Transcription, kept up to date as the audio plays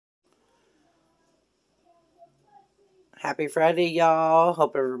Happy Friday, y'all.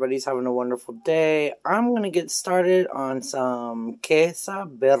 Hope everybody's having a wonderful day. I'm going to get started on some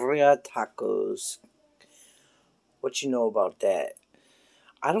quesabirria tacos. What you know about that?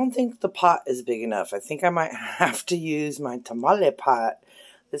 I don't think the pot is big enough. I think I might have to use my tamale pot.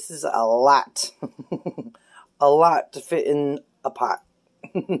 This is a lot. A lot to fit in a pot.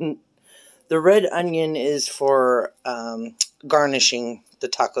 The red onion is for garnishing the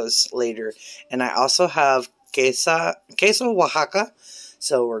tacos later. And I also have queso Oaxaca,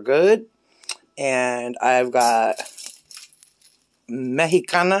 so we're good. And I've got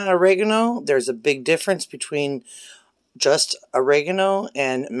Mexicana oregano. There's a big difference between just oregano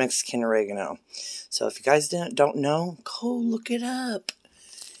and Mexican oregano. So if you guys don't know, go look it up.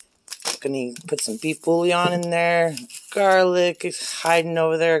 Gonna put some beef bouillon in there. Garlic is hiding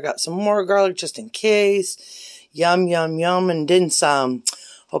over there. Got some more garlic just in case. Yum, yum, yum, and then some.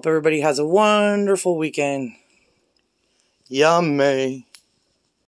 Hope everybody has a wonderful weekend. Yummy.